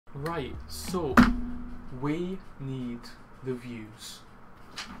Right, so we need the views.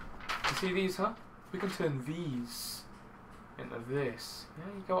 You see these, huh? We can turn these into this.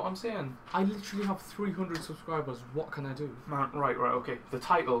 Yeah, you get what I'm saying? I literally have 300 subscribers. What can I do? Man, right, okay. The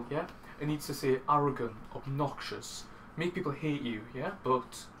title, yeah? It needs to say arrogant, obnoxious, make people hate you, yeah?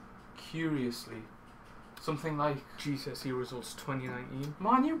 But curiously, something like GCSE Results 2019.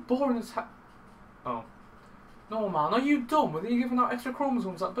 Man, you're boring as hell. Oh. No, man, are you dumb? Were they giving out extra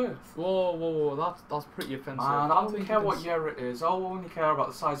chromosomes at birth? Whoa, that's pretty offensive. Man, I don't care what year it is. I only care about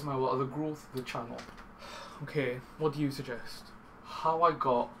the size of my what, or the growth of the channel. Okay, what do you suggest? How I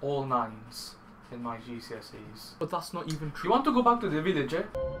got all 9s in my GCSEs. But that's not even true. You want to go back to the village, eh?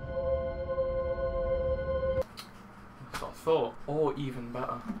 So I thought, or even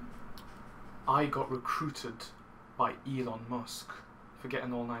better, I got recruited by Elon Musk for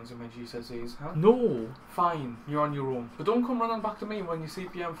getting all 9s in my GCSEs, huh? No! Fine, you're on your own. But don't come running back to me when your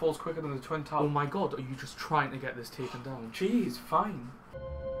CPM falls quicker than the Twin Towers. Oh my god, are you just trying to get this taken down? Jeez, fine.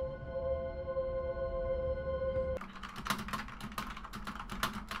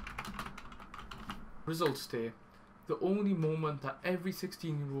 Results day. The only moment that every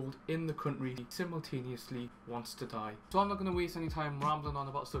 16-year-old in the country simultaneously wants to die. So I'm not going to waste any time rambling on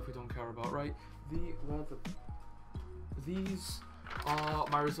about stuff we don't care about, right? These are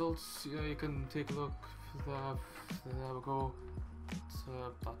my results. Yeah, you can take a look. There we go.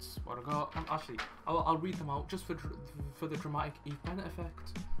 That's what I got. Actually, I'll read them out just for the dramatic Eve Bennett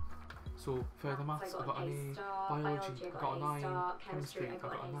effect. So further maths, I got an A. Biology, I got a 9. Chemistry, I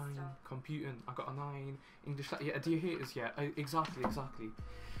got a 9. Computing, I got a 9. English, yeah. Do you hate us? Yeah, exactly.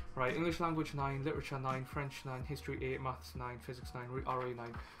 Right, English language 9, literature 9, French 9, history 8, maths 9, physics 9, RA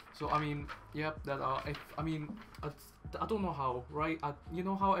 9. So I mean, yeah, that are. I don't know how, right? You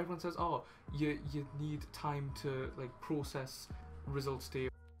know how everyone says, oh, you need time to like process results day.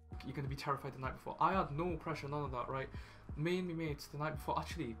 You're gonna be terrified the night before. I had no pressure, none of that, right? Me and my mates the night before.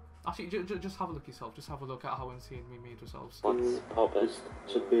 Actually, just have a look yourself. Just have a look at how insane we made ourselves. What's poppers?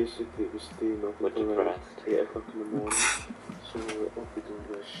 So basically, we staying up Looking around for 8 o'clock in the morning. So we're up, we don't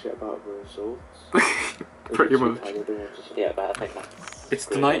give a shit about the results. Pretty much. Yeah, but I think that's... It's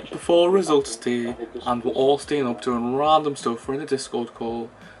the night before results day, and we're all staying up doing random stuff. We're in a Discord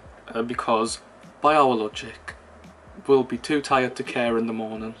call because, by our logic, we'll be too tired to care in the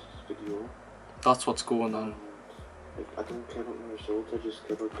morning. That's what's going on. I don't care about my results, I just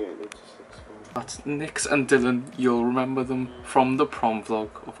care about getting into 6th form. That's Nix and Dylan. You'll remember them from the prom vlog,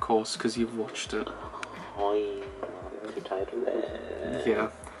 of course, because you've watched it. I'm too tired for that. Yeah,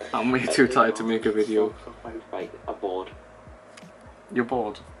 I'm way too tired to make a video. Right, I'm bored. You're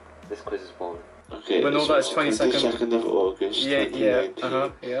bored? This quiz is boring. Okay, Well, no, that's 22nd. 22nd of August, Yeah,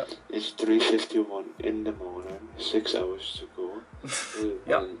 2019. yeah. It's 3:51 in the morning, 6 hours to go.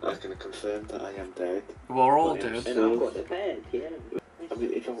 Yep. And I can confirm that I am dead. We're all But I'm dead. still- And I've got the bed, yeah. I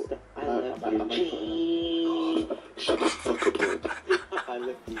mean, if I love you. Shut the fuck up, dude. I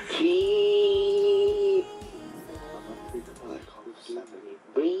love you. Jeep.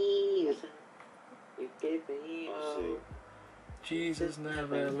 Breathe. You give me all. Jesus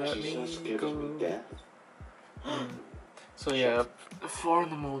never let Jesus me gives me go. death. So yeah, 4 in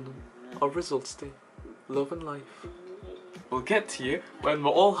the morning, our results day, love and life. We'll get to you when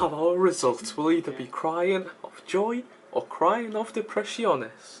we'll all have our results. We'll either be crying of joy or crying of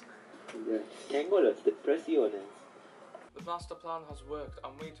depressiones. Tengo las depresiones. The master plan has worked.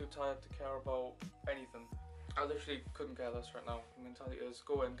 I'm way too tired to care about anything. I literally couldn't care less right now. The mentality is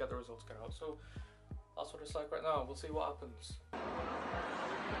go in, get the results, get out. So that's what it's like right now. We'll see what happens.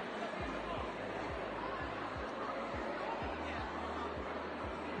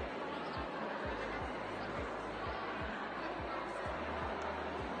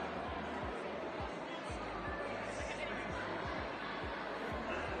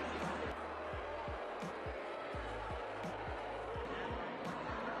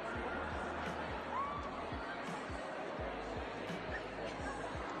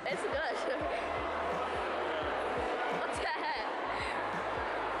 It's good. What the heck?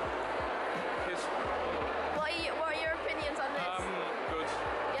 What are your opinions on this? Good.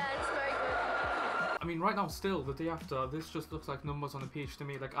 Yeah, it's very good. I mean, right now, still, the day after, this just looks like numbers on a page to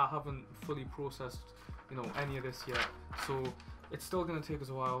me. Like, I haven't fully processed, you know, any of this yet. So, it's still going to take us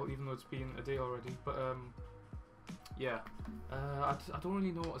a while, even though it's been a day already. But, yeah. I don't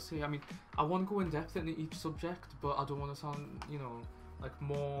really know what to say. I mean, I want to go in depth into each subject, but I don't want to sound, you know, like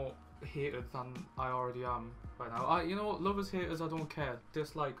more hated than I already am right now. You know, lovers, haters, I don't care.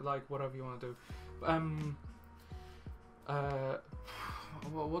 Dislike, like, whatever you want to do.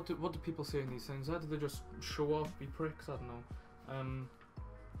 What do people say in these things? Do they just show off, be pricks? I don't know.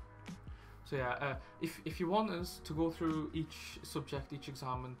 So yeah, if you want us to go through each subject, each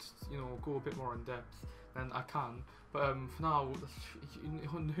exam, and you know, go a bit more in depth, then I can. But for now,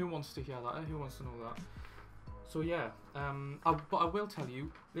 who wants to hear that? Who wants to know that? So yeah, but I will tell you,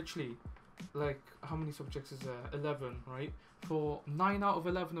 literally, like, how many subjects is there? 11, right? For 9 out of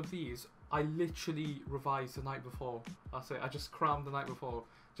 11 of these, I literally revised the night before. That's it. I just crammed the night before.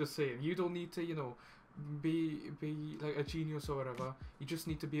 Just saying, you don't need to, you know, be like a genius or whatever. You just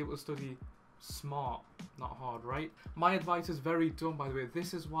need to be able to study smart, not hard, right? My advice is very dumb, by the way.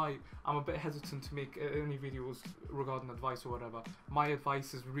 This is why I'm a bit hesitant to make any videos regarding advice or whatever. My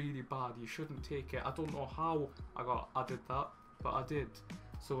advice is really bad. You shouldn't take it. I don't know how I did that, but I did.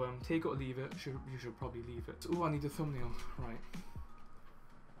 So take it or leave it. You should probably leave it. Oh, I need a thumbnail, right?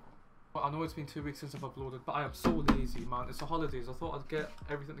 I know it's been 2 weeks since I've uploaded, but I am so lazy, man. It's the holidays. I thought I'd get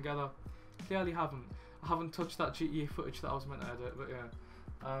everything together. Clearly haven't. I haven't touched that GTA footage that I was meant to edit, but yeah.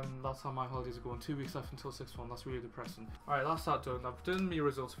 That's how my holidays are going. 2 weeks left until 6th one. That's really depressing. Alright, that's that done. I've done my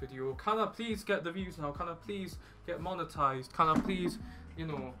results video. Can I please get the views now? Can I please get monetized? Can I please, you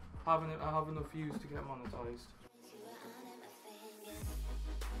know, have enough views to get monetized?